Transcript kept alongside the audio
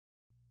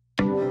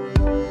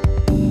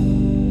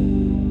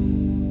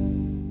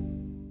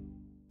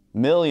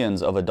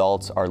Millions of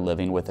adults are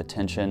living with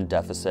attention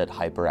deficit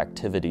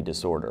hyperactivity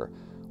disorder.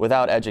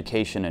 Without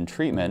education and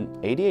treatment,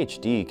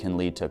 ADHD can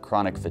lead to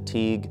chronic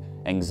fatigue,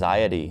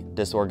 anxiety,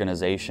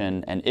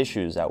 disorganization, and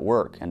issues at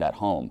work and at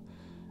home.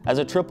 As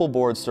a triple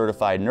board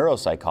certified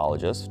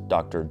neuropsychologist,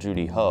 Dr.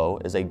 Judy Ho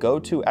is a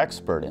go-to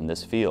expert in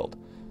this field.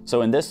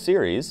 So in this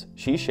series,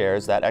 she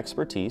shares that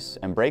expertise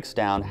and breaks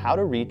down how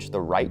to reach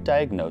the right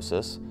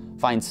diagnosis,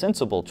 find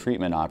sensible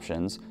treatment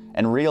options,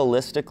 and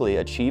realistically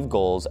achieve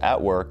goals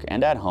at work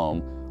and at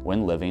home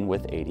when living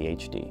with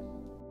ADHD.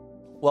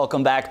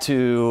 Welcome back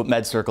to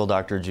MedCircle,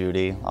 Dr.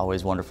 Judy.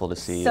 Always wonderful to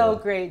see you. So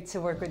great to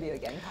work with you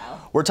again,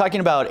 Kyle. We're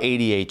talking about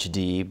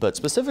ADHD, but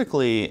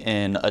specifically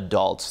in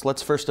adults.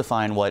 Let's first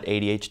define what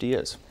ADHD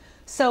is.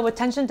 So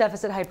attention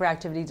deficit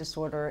hyperactivity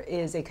disorder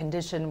is a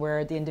condition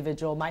where the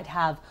individual might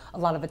have a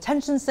lot of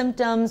attention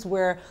symptoms,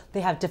 where they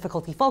have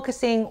difficulty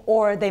focusing,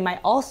 or they might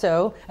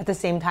also at the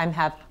same time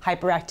have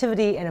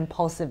hyperactivity and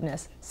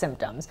impulsiveness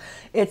symptoms.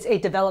 It's a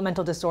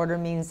developmental disorder,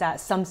 means that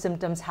some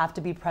symptoms have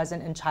to be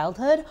present in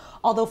childhood,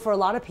 although for a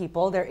lot of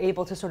people they're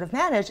able to sort of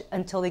manage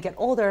until they get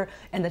older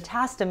and the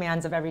task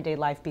demands of everyday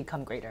life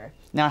become greater.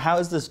 Now, how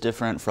is this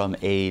different from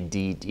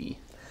ADD?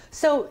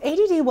 So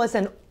ADD was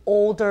an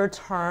older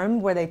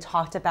term where they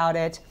talked about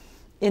it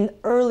in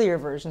earlier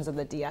versions of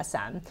the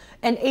DSM.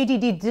 And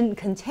ADD didn't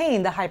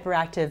contain the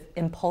hyperactive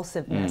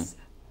impulsiveness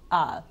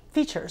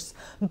features.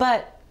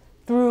 But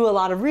through a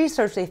lot of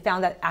research, they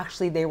found that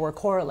actually they were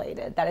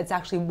correlated, that it's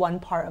actually one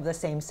part of the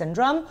same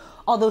syndrome.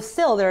 Although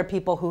still there are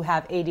people who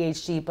have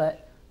ADHD,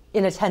 but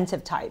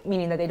inattentive type,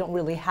 meaning that they don't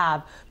really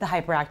have the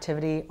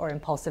hyperactivity or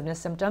impulsiveness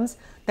symptoms.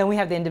 Then we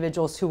have the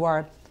individuals who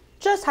are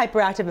just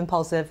hyperactive,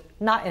 impulsive,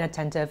 not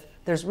inattentive.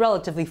 There's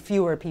relatively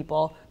fewer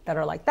people that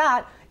are like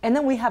that. And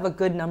then we have a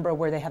good number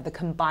where they have the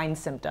combined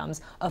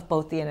symptoms of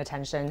both the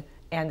inattention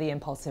and the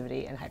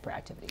impulsivity and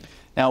hyperactivity.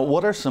 Now,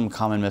 what are some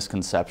common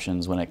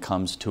misconceptions when it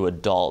comes to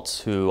adults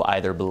who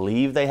either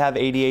believe they have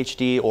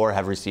ADHD or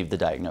have received the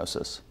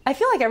diagnosis? I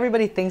feel like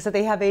everybody thinks that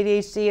they have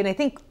ADHD, and I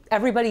think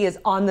everybody is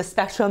on the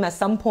spectrum at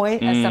some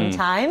point, at some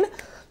time.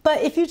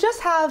 But if you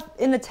just have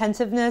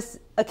inattentiveness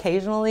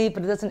occasionally,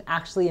 but it doesn't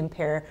actually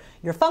impair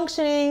your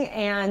functioning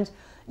and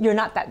you're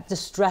not that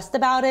distressed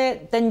about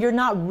it, then you're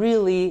not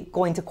really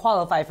going to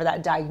qualify for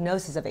that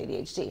diagnosis of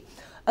ADHD.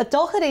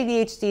 Adulthood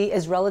ADHD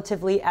is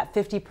relatively at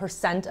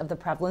 50% of the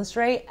prevalence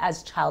rate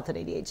as childhood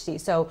ADHD.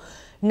 So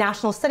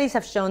national studies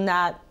have shown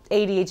that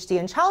ADHD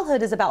in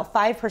childhood is about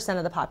 5%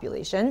 of the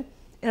population.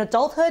 In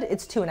adulthood,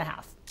 it's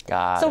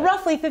 2.5%. So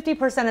roughly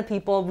 50% of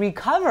people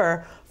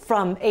recover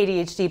from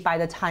ADHD by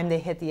the time they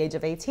hit the age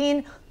of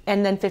 18,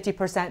 and then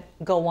 50%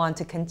 go on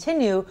to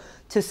continue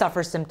to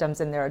suffer symptoms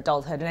in their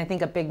adulthood. And I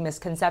think a big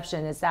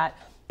misconception is that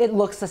it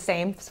looks the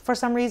same for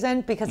some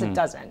reason, because it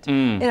doesn't.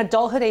 In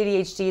adulthood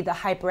ADHD, the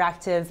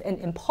hyperactive and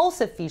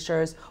impulsive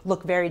features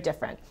look very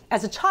different.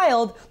 As a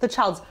child, the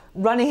child's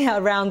running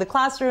around the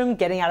classroom,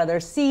 getting out of their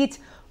seat,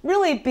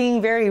 really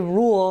being very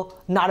rule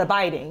not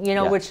abiding,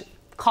 which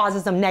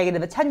causes them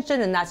negative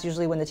attention, and that's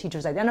usually when the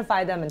teachers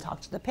identify them and talk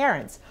to the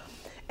parents.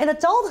 In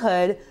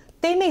adulthood,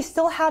 they may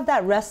still have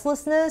that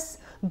restlessness,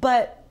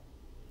 but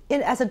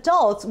as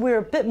adults, we're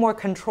a bit more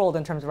controlled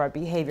in terms of our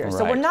behavior. Right.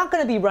 So we're not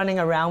going to be running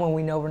around when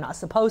we know we're not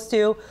supposed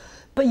to,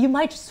 but you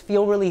might just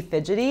feel really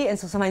fidgety. And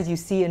so sometimes you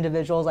see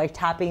individuals like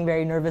tapping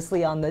very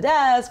nervously on the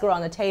desk or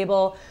on the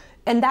table,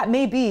 and that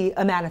may be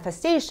a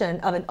manifestation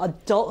of an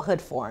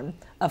adulthood form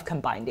of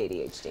combined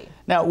ADHD.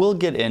 Now, we'll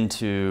get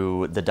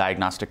into the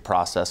diagnostic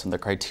process and the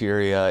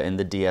criteria in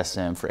the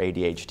DSM for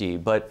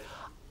ADHD, but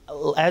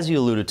as you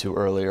alluded to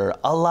earlier,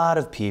 a lot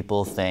of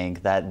people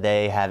think that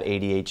they have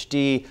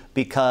ADHD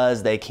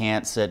because they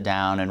can't sit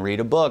down and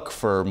read a book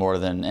for more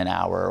than an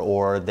hour,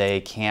 or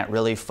they can't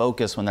really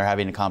focus when they're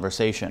having a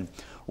conversation.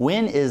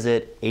 When is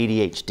it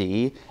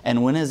ADHD,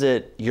 and when is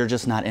it you're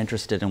just not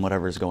interested in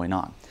whatever's going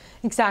on?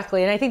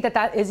 Exactly, and I think that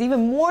that is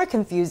even more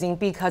confusing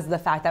because of the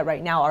fact that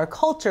right now our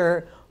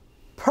culture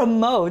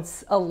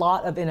promotes a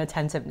lot of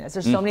inattentiveness.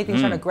 There's so many things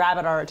trying to grab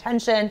at our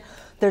attention.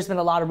 There's been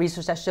a lot of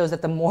research that shows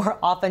that the more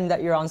often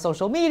that you're on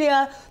social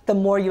media, the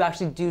more you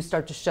actually do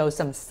start to show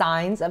some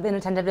signs of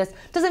inattentiveness.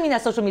 Doesn't mean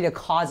that social media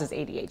causes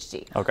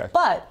ADHD. Okay.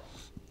 But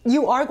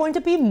you are going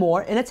to be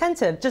more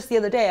inattentive. Just the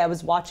other day, I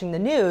was watching the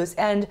news,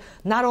 and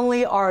not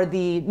only are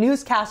the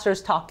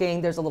newscasters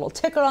talking, there's a little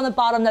ticker on the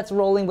bottom that's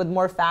rolling with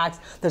more facts,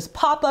 there's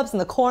pop-ups in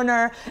the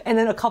corner, and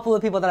then a couple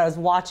of people that I was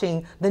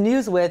watching the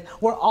news with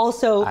were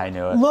also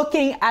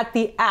looking at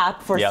the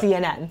app for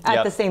CNN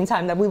at the same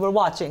time that we were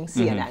watching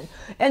CNN.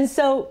 And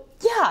so,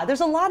 yeah,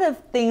 there's a lot of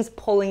things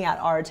pulling at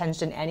our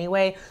attention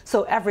anyway,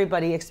 so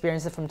everybody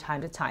experiences it from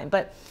time to time.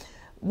 But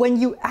when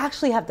you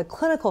actually have the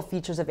clinical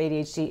features of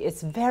ADHD,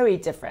 it's very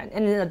different.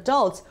 And in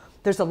adults,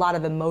 there's a lot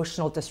of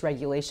emotional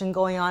dysregulation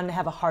going on. They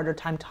have a harder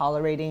time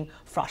tolerating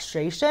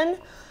frustration.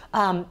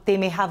 They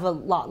may have a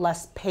lot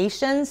less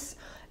patience.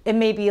 it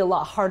may be a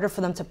lot harder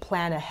for them to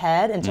plan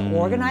ahead and to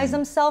organize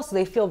themselves. So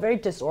they feel very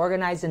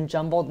disorganized and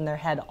jumbled in their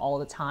head all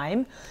the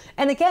time.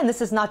 And again, this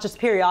is not just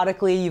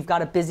periodically, you've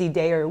got a busy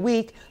day or a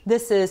week.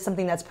 This is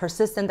something that's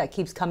persistent, that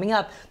keeps coming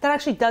up, that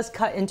actually does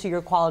cut into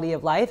your quality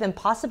of life and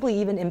possibly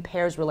even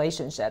impairs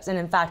relationships. And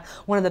in fact,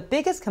 one of the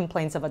biggest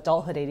complaints of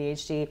adulthood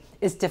ADHD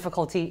is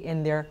difficulty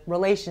in their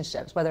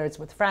relationships, whether it's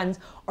with friends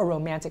or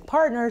romantic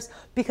partners,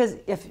 because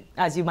if,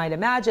 as you might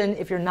imagine,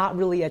 if you're not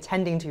really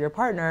attending to your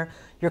partner,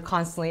 you're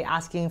constantly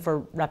asking for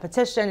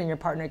repetition and your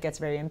partner gets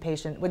very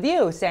impatient with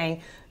you,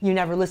 saying, you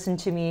never listen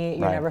to me,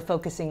 you're never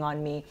focusing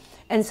on me.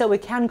 And so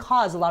it can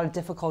cause a lot of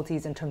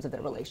difficulties in terms of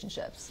their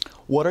relationships.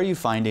 What are you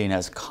finding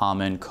as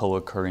common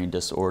co-occurring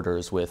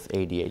disorders with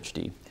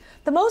ADHD?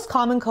 The most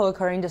common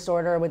co-occurring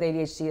disorder with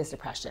ADHD is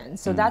depression.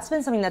 So that's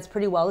been something that's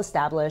pretty well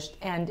established.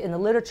 And in the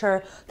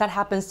literature, that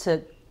happens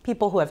to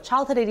people who have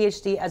childhood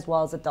ADHD as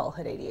well as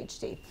adulthood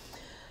ADHD.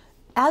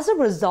 As a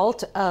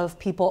result of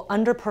people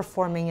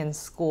underperforming in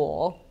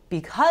school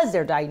because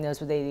they're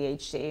diagnosed with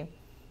ADHD,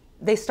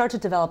 they start to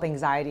develop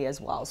anxiety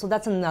as well. So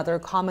that's another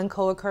common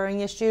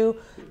co-occurring issue.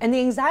 And the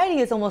anxiety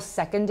is almost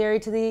secondary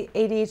to the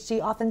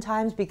ADHD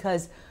oftentimes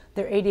because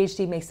their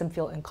ADHD makes them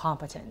feel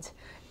incompetent.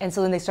 And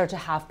so then they start to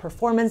have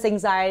performance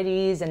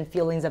anxieties and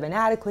feelings of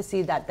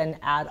inadequacy that then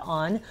add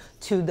on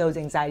to those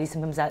anxiety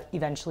symptoms that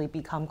eventually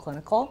become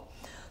clinical.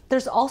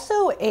 There's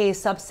also a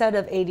subset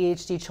of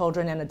ADHD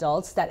children and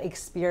adults that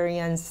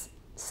experience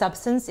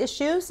substance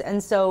issues.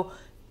 And so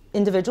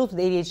individuals with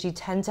ADHD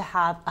tend to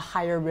have a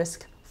higher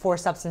risk for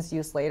substance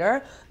use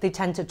later. They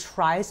tend to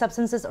try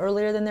substances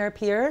earlier than their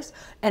peers.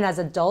 And as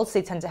adults,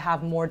 they tend to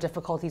have more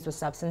difficulties with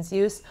substance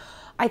use.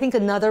 I think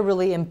another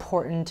really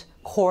important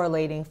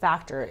correlating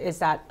factor is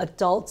that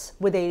adults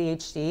with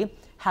ADHD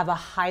have a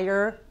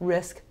higher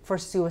risk for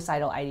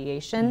suicidal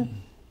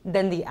ideation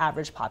than the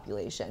average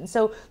population.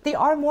 So they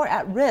are more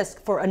at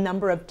risk for a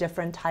number of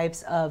different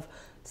types of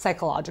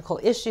psychological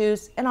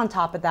issues. And on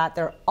top of that,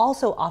 they're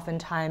also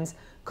oftentimes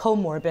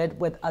comorbid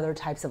with other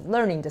types of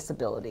learning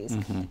disabilities.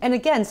 And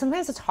again,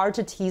 sometimes it's hard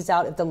to tease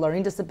out if the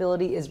learning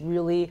disability is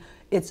really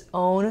its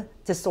own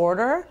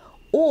disorder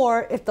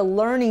or if the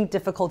learning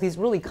difficulties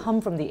really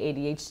come from the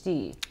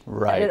ADHD.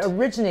 Right. It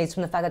originates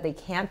from the fact that they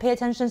can't pay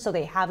attention, so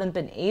they haven't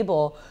been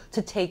able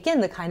to take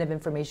in the kind of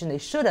information they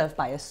should have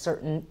by a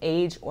certain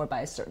age or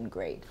by a certain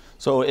grade.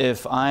 So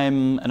if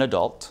I'm an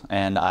adult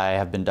and I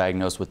have been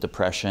diagnosed with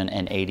depression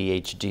and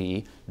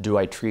ADHD, do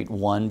I treat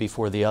one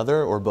before the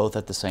other or both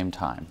at the same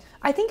time?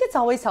 I think it's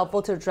always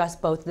helpful to address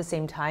both at the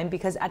same time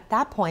because at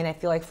that point, I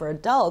feel like for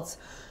adults,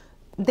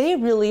 they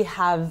really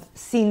have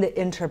seen the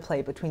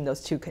interplay between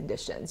those two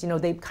conditions. You know,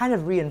 they kind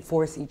of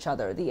reinforce each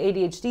other. The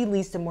ADHD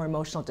leads to more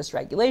emotional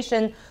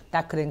dysregulation.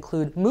 That could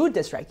include mood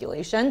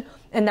dysregulation.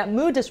 And that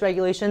mood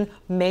dysregulation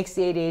makes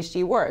the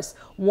ADHD worse.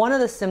 One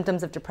of the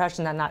symptoms of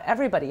depression that not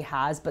everybody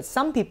has, but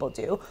some people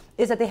do,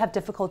 is that they have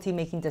difficulty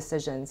making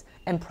decisions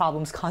and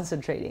problems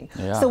concentrating.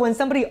 So when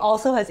somebody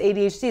also has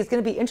ADHD, it's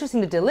going to be interesting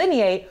to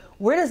delineate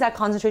where does that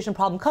concentration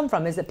problem come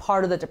from? Is it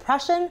part of the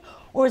depression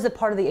or is it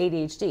part of the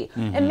ADHD?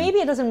 And maybe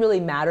it doesn't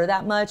really matter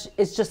that much.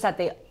 It's just that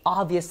they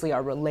obviously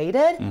are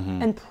related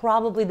and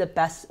probably the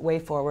best way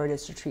forward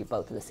is to treat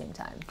both at the same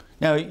time.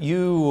 Now,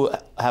 you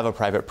have a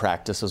private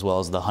practice as well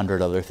as the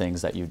 100 other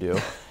things that you do.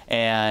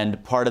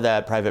 And part of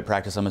that private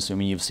practice, I'm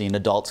assuming you've seen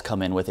adults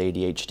come in with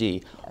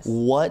ADHD. Yes.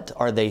 What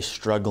are they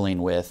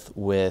struggling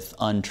with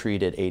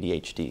untreated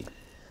ADHD?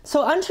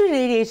 So untreated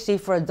ADHD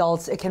for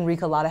adults, it can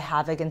wreak a lot of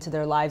havoc into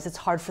their lives. It's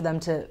hard for them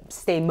to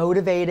stay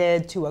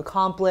motivated, to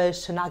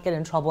accomplish, to not get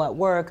in trouble at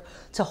work,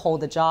 to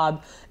hold a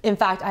job. In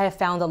fact, I have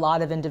found a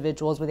lot of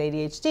individuals with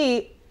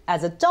ADHD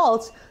as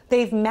adults,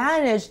 they've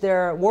managed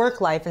their work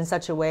life in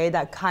such a way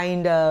that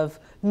kind of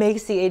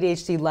makes the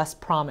ADHD less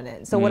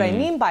prominent. So what I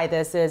mean by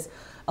this is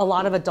a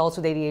lot of adults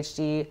with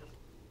ADHD,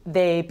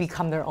 they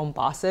become their own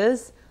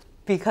bosses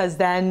because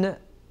then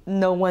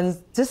no one's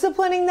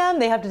disciplining them.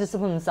 They have to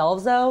discipline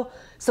themselves though.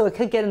 So it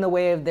could get in the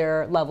way of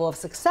their level of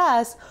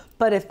success.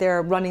 But if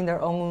they're running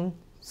their own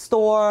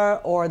store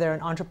or they're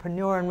an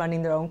entrepreneur and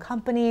running their own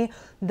company,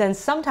 then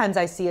sometimes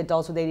I see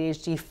adults with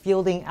ADHD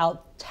fielding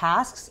out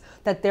tasks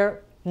that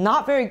they're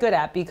not very good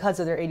at because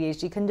of their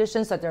ADHD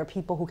condition, so that there are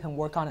people who can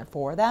work on it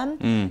for them.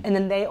 And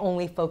then they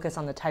only focus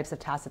on the types of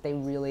tasks that they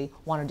really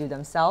want to do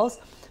themselves.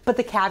 But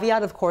the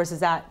caveat, of course, is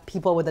that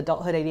people with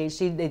adulthood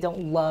ADHD, they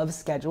don't love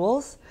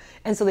schedules.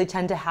 And so they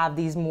tend to have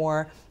these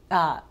more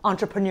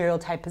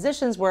entrepreneurial type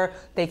positions where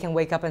they can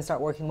wake up and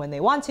start working when they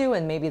want to,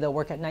 and maybe they'll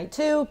work at night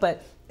too,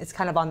 but it's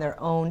kind of on their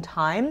own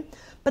time.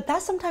 But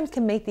that sometimes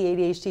can make the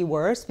ADHD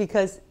worse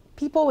because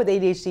people with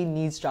ADHD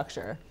need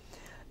structure.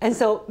 And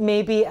so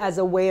maybe as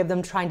a way of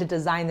them trying to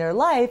design their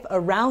life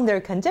around their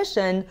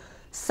condition,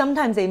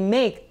 sometimes they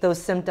make those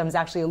symptoms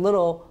actually a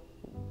little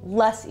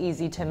less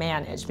easy to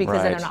manage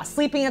because then they're not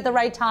sleeping at the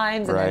right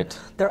times and then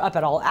they're up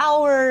at all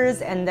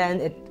hours and then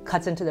it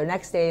cuts into their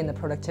next day and the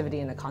productivity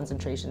and the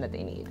concentration that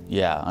they need.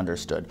 Yeah,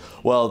 understood.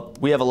 Well,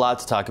 we have a lot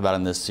to talk about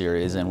in this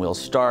series and we'll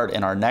start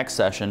in our next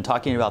session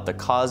talking about the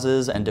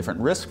causes and different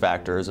risk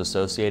factors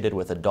associated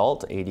with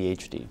adult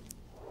ADHD.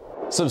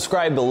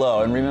 Subscribe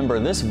below, and remember,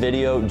 this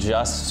video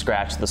just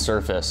scratched the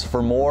surface.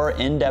 For more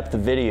in-depth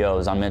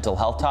videos on mental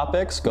health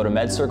topics, go to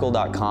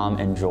medcircle.com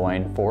and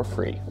join for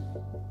free.